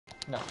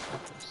No, not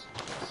this.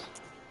 This.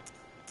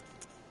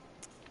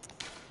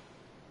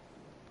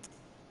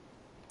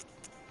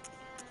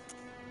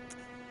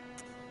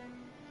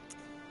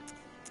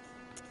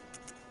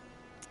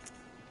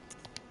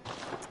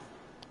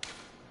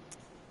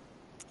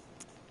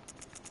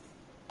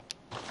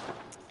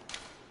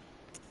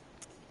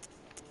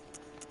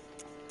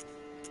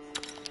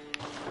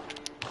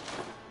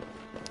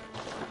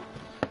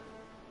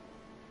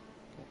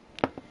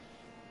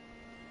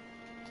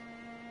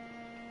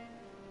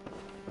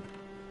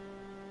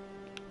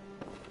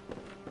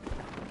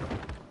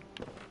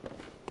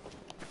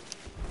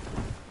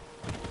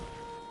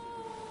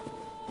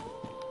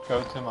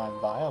 Go to my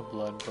Bio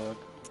Blood book.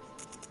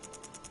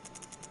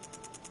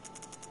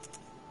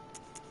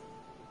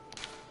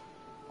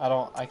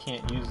 I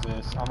can't use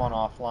this. I'm on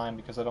offline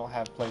because I don't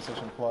have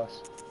PlayStation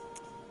Plus.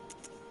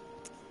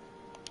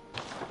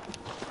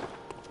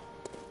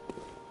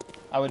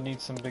 I would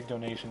need some big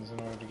donations in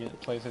order to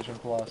get PlayStation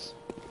Plus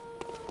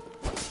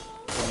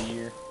for the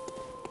year.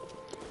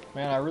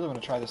 Man, I really want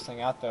to try this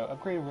thing out though.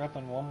 Upgraded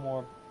weapon, one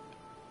more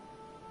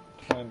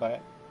twin by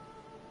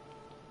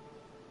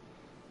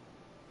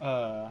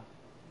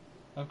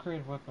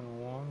upgrade weapon,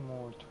 one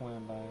more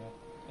twin by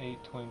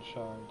 8 twin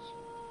shards.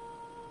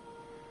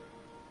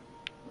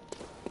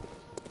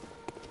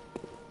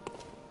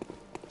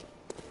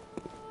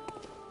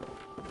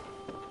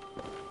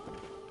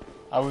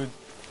 I would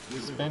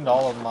spend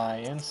all of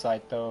my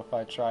insight though if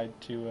I tried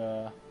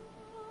to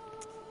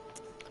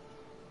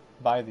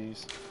buy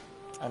these,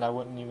 and I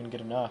wouldn't even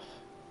get enough.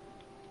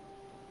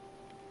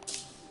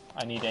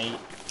 I need 8.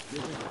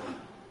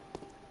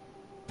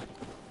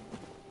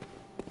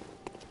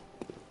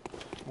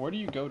 Where do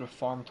you go to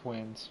farm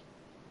twins?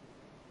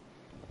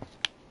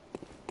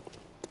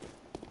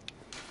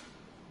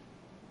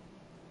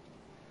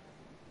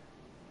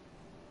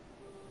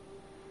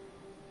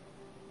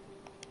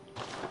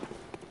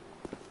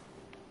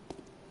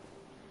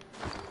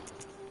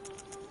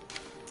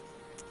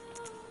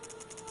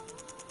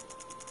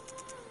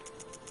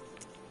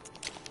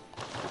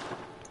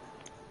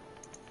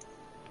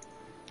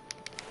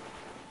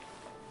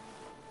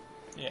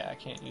 Yeah, I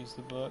can't use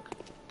the book.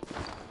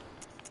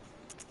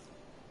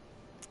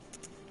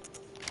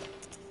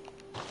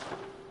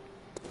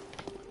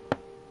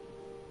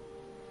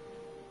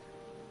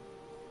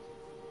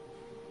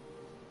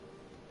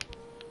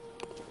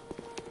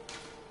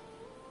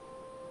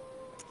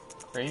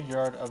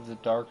 Graveyard of the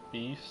Dark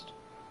Beast?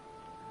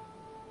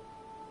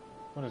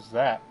 What is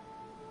that?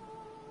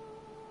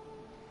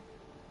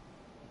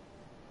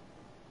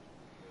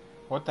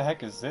 What the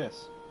heck is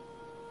this?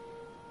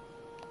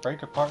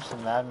 Break apart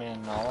some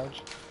madman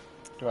knowledge?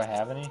 Do I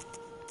have any?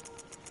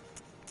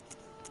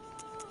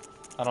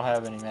 I don't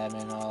have any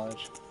madman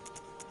knowledge.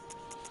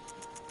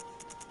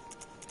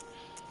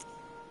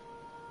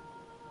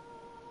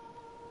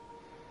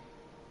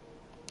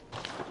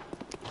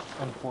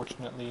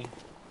 Unfortunately.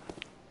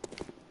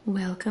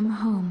 Welcome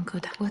home,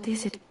 good. What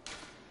is it?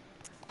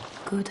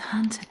 Good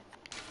hunting.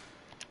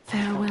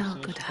 Farewell,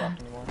 good hunt.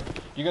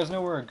 Do you guys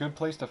know where a good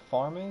place to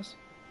farm is?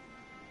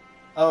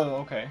 Oh,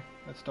 okay.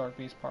 That's Dark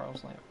Beast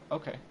Parl's Lamp.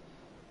 Okay.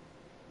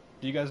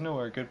 Do you guys know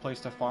where a good place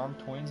to farm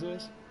twins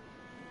is?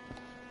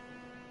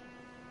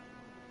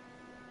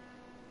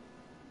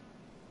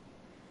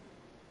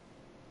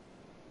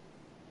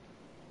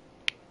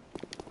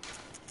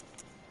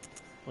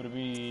 Would it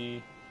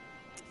be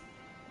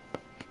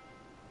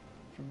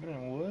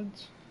Forbidden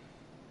Woods?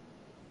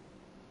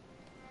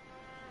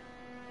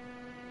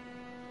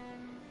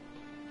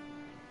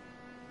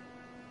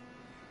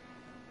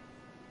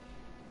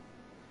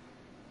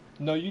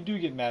 No, you do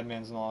get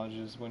Madman's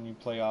knowledges when you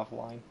play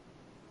offline.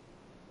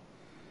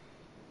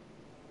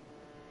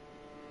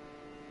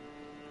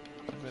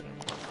 Forbidden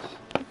Woods.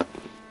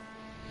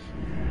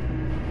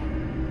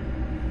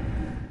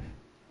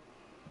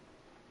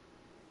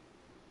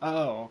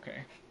 Oh,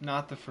 okay.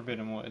 Not the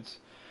Forbidden Woods.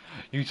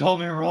 You told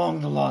me wrong,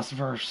 the Lost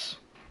Verse.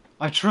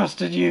 I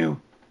trusted you.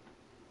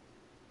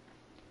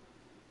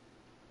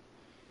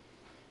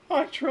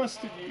 I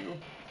trusted you.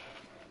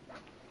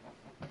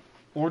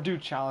 Or do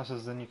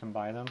chalices, then you can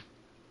buy them.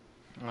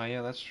 Oh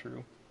yeah, that's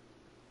true.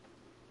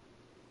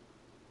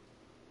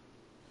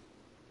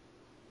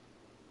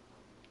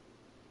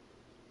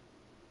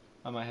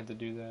 I might have to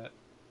do that.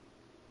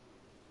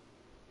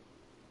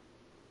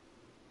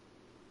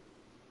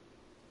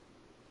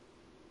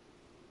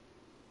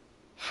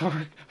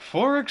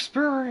 For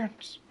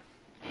experience.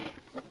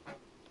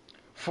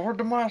 For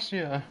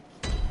Demacia.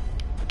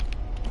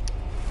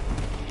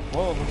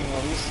 Well, we can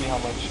at least see how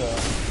much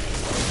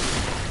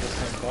this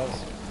thing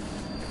does.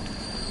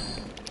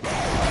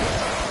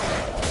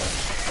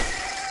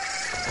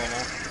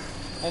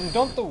 And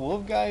don't the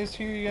wolf guys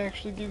here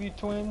actually give you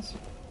twins?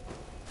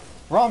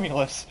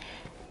 Romulus!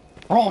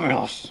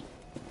 Romulus!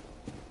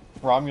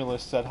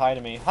 Romulus said hi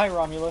to me. Hi,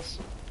 Romulus.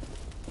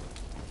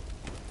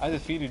 I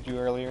defeated you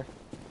earlier.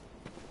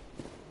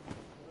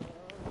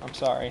 I'm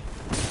sorry.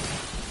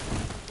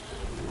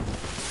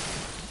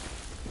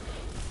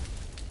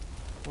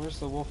 Where's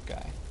the wolf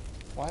guy?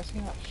 Why is he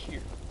not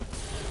here?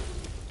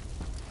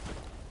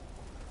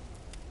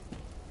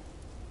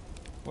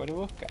 Where the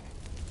wolf guy?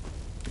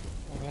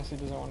 I guess he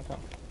doesn't want to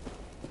come.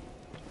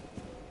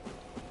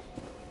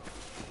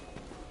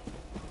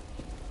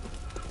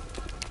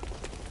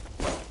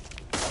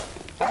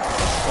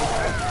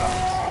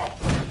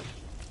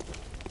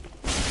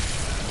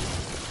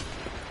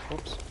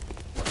 Oops.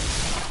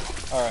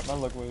 Alright, my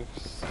look move's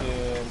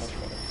still much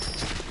better.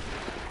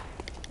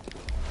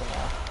 For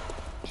now.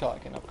 Until I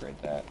can upgrade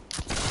that.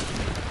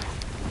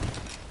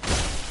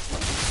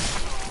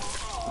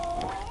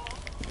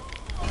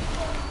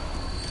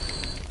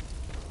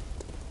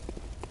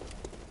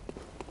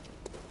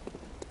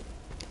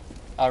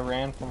 I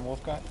ran from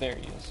wolf guy. There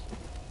he is.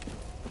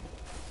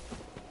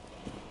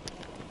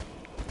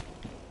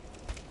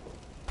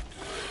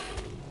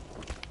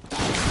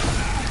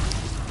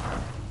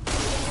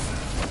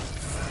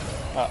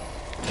 Oh.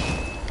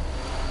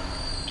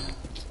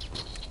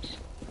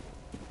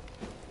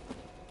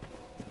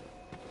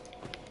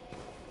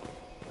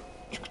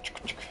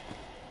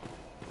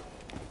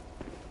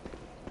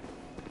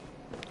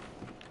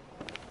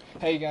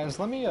 Hey guys,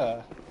 let me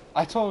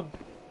I told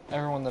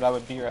everyone that I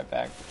would be right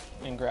back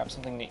and grab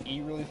something to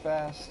eat really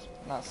fast.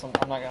 I'm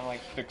not gonna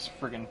like fix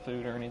friggin'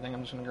 food or anything. I'm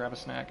just gonna grab a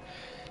snack.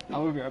 I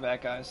will be right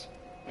back, guys.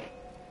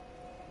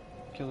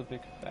 Kill the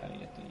big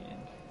fatty at the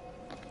end.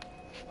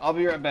 I'll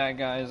be right back,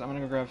 guys. I'm gonna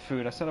go grab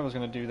food. I said I was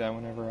gonna do that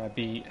whenever I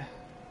beat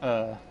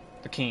the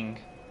king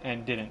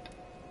and didn't.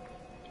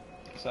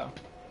 So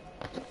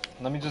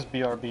let me just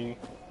BRB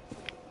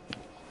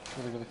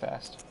really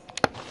fast.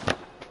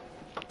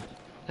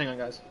 Hang on,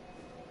 guys.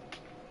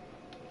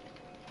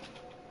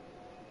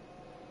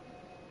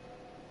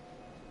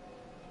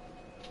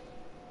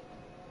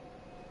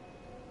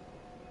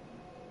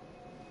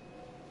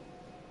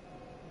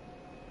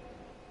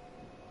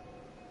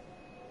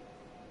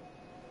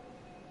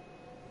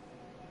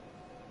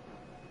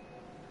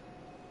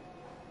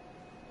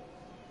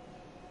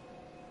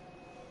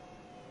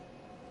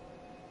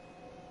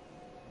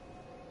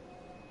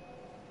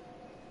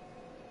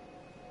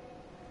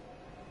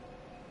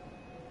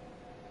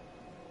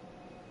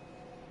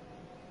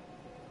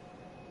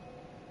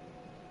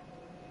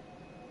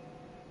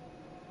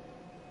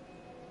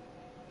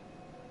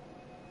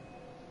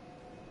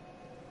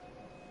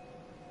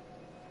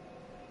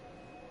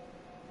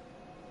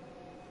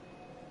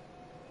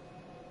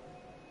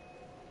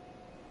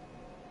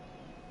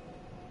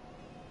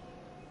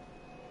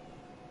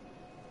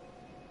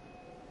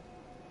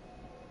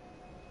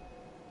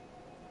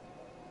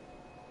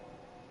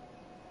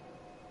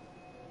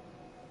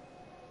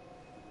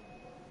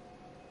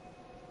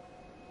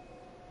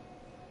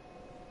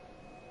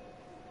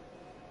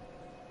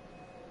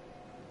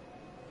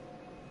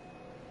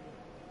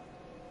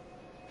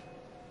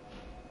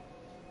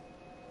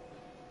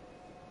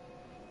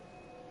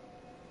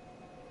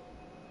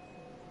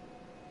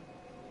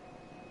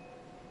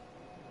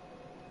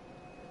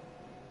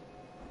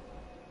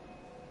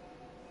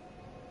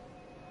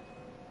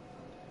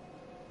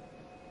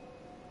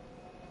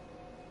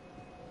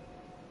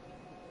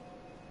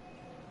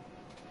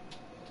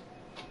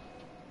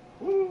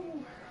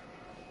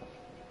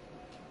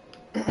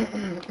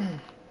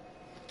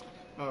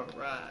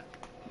 Alright,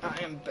 I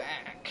am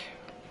back.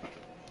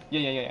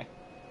 Yeah.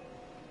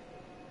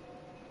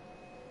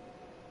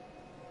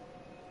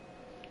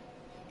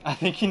 I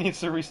think he needs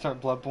to restart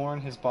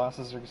Bloodborne. His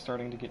bosses are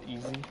starting to get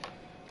easy.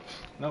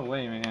 No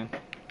way, man.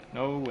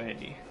 No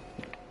way.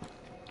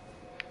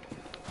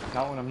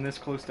 Not when I'm this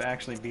close to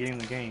actually beating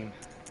the game.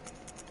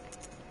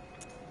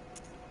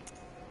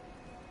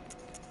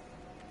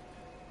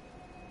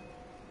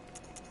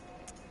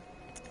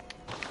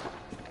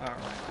 Alright.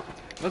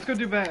 Let's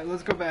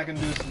go back and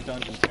do some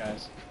dungeons,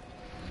 guys.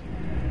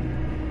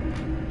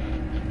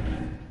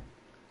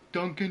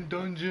 Dunkin'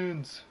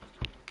 Dungeons!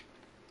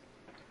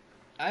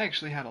 I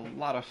actually had a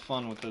lot of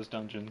fun with those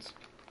dungeons.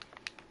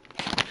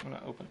 I'm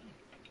gonna open them.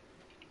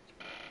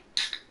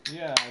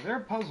 Yeah, they're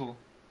a puzzle.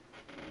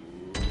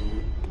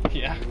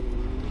 Yeah.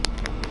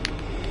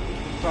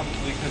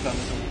 Probably because I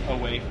was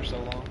away for so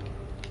long.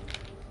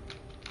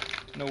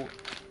 No.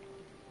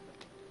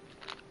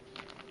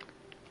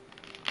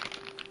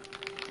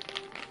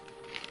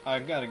 I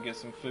gotta get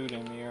some food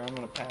in here. I'm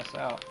gonna pass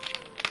out.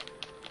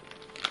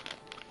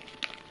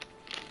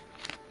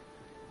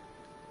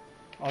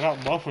 I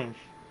got muffins.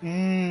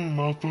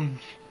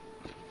 Muffins.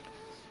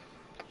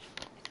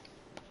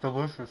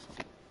 Delicious.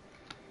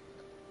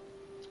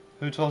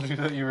 Who told you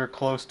that you were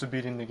close to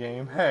beating the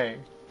game? Hey.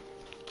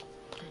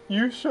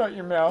 You shut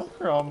your mouth,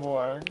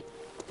 Cromboy.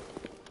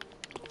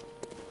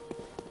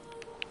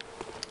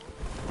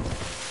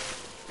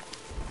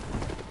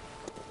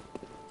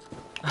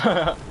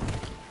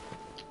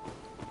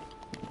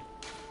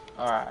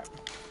 Alright.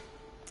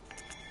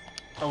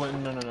 Oh wait,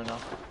 no.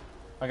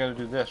 I gotta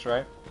do this,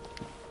 right?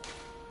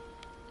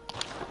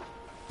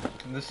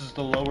 And this is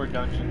the lower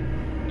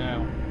dungeon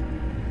now.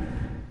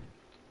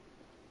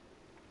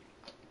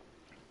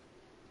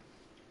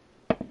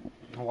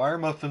 Why are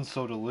muffins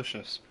so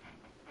delicious?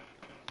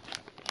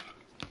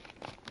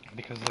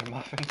 Because they're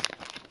muffins.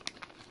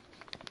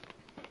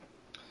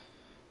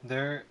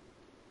 They're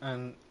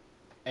an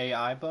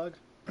AI bug?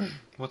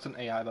 What's an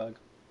AI bug?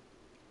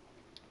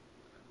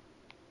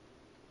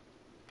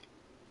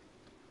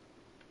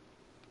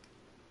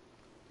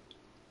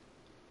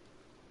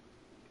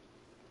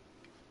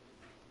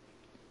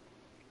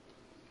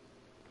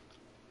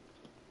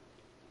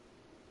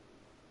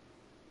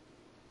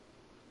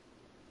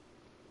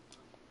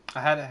 I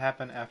had it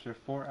happen after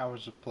 4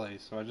 hours of play,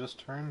 so I just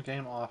turned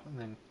game off and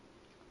then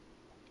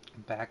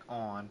back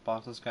on.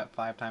 Bosses got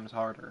 5 times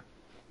harder.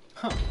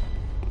 Huh.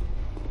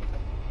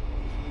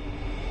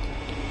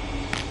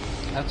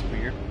 That's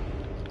weird.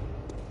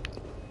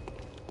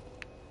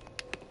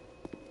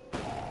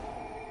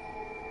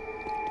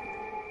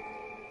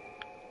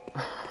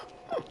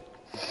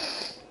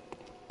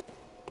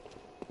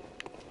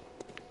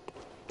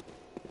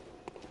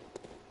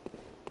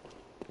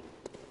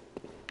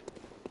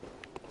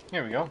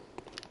 Here we go.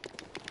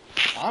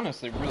 I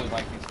honestly really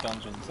like these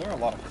dungeons. They're a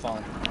lot of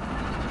fun.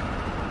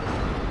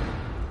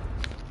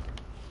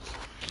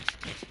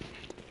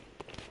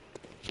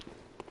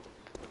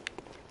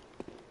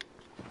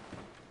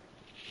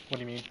 What do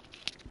you mean?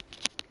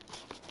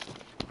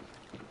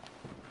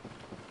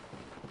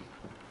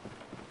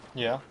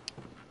 Yeah.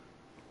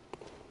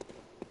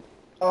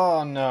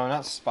 Oh no,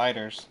 not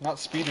spiders. Not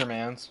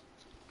Speedermans.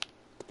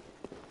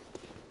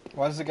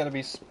 Why does it gotta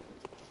be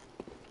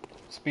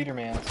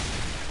Speedermans?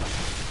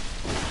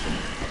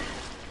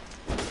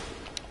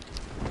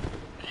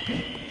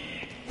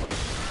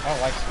 I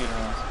don't like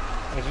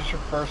Speedermans. Is this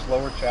your first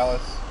lower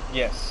chalice?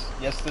 Yes.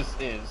 Yes, this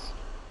is.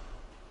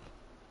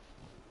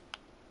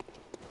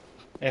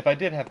 If I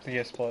did have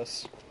PS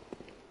Plus.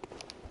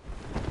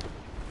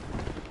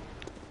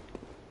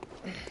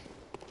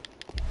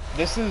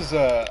 This is,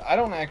 I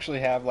don't actually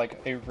have,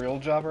 like, a real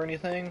job or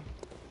anything.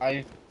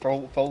 I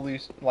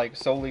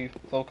solely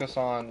focus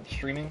on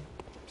streaming.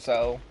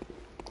 So,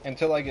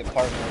 until I get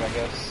partnered, I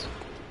guess.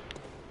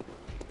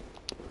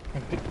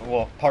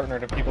 Well,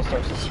 partnered, if people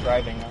start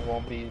subscribing, I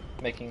won't be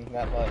making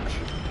that much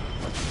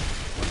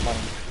money.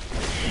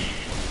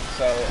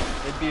 So,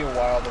 it'd be a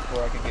while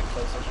before I could get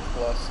PlayStation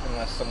Plus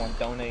unless someone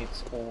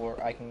donates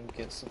or I can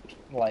get,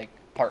 like,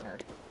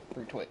 partnered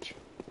through Twitch.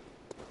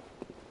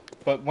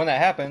 But when that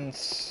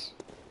happens,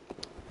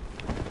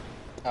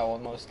 I will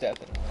most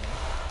definitely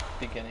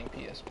be getting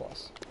PS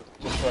Plus.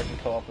 Just so I can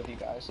co-op with you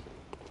guys.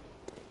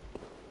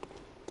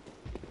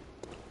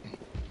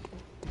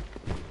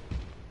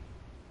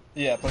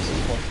 Yeah,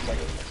 PlayStation Plus is like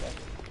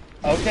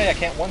it. Okay, I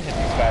can't one-hit these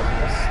guys in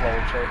this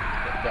slower chart.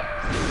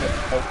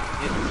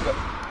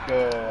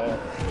 Go.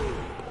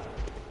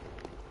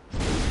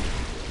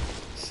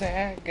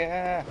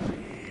 Saga.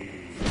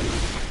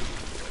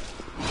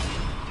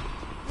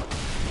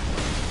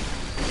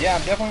 Yeah,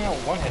 I'm definitely not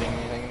one-hitting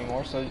anything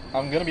anymore, so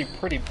I'm gonna be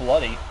pretty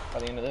bloody by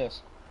the end of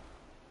this.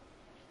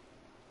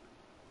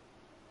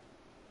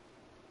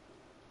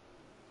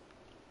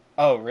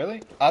 Oh,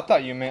 really? I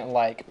thought you meant,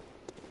 like,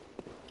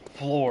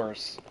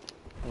 floors.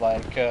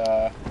 Like,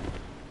 I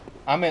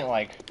meant,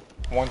 like,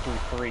 1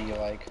 through 3,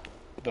 like,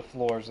 the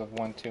floors of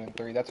 1, 2, and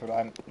 3. That's what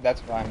I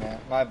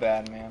meant. My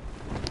bad, man.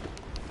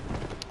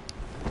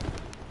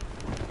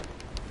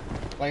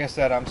 Like I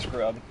said, I'm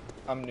scrub.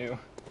 I'm new.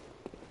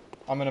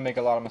 I'm gonna make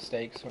a lot of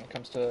mistakes when it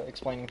comes to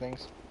explaining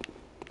things.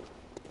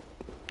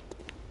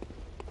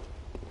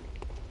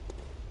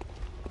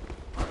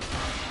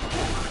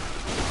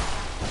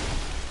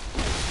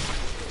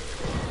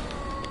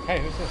 Hey,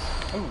 who's this?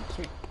 Oh,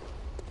 sweet.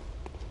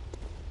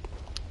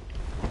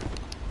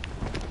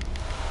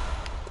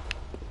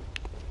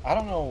 I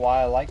don't know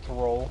why I like to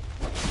roll.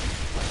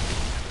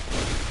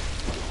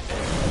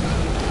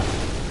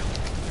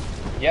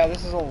 Yeah,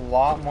 this is a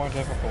lot more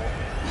difficult.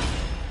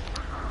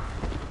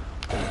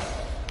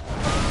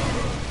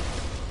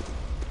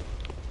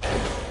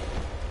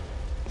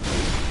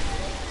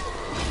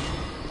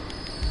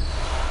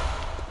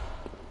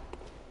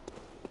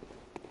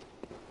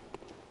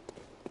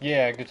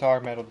 Yeah,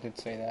 Guitar Metal did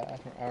say that.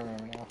 I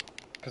remember now.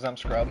 Cause I'm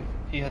scrub.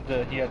 He had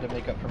to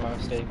make up for my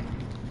mistake.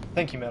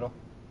 Thank you, Metal.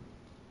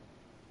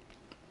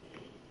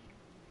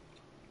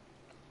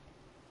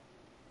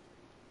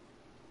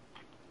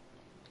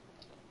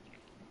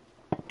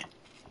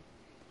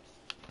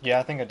 Yeah,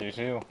 I think I do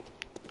too.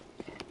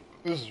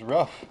 This is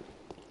rough.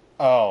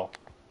 Oh,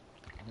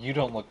 you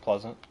don't look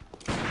pleasant.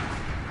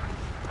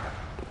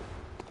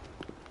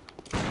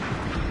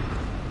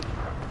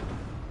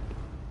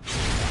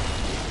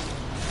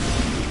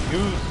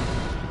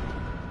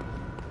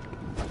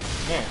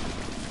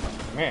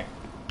 Man.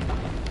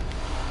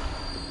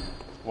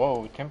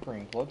 Whoa,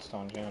 tempering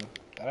bloodstone gem.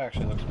 That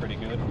actually looks pretty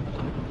good.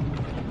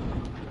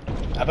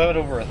 I've had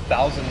over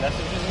 1,000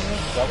 messages in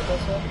this. Is that what that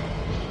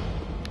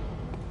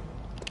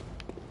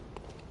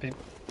said?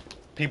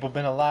 People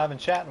been alive and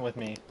chatting with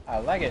me. I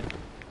like it.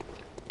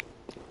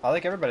 I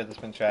like everybody that's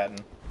been chatting.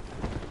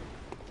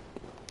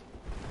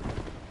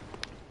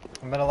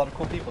 I met a lot of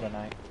cool people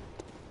tonight.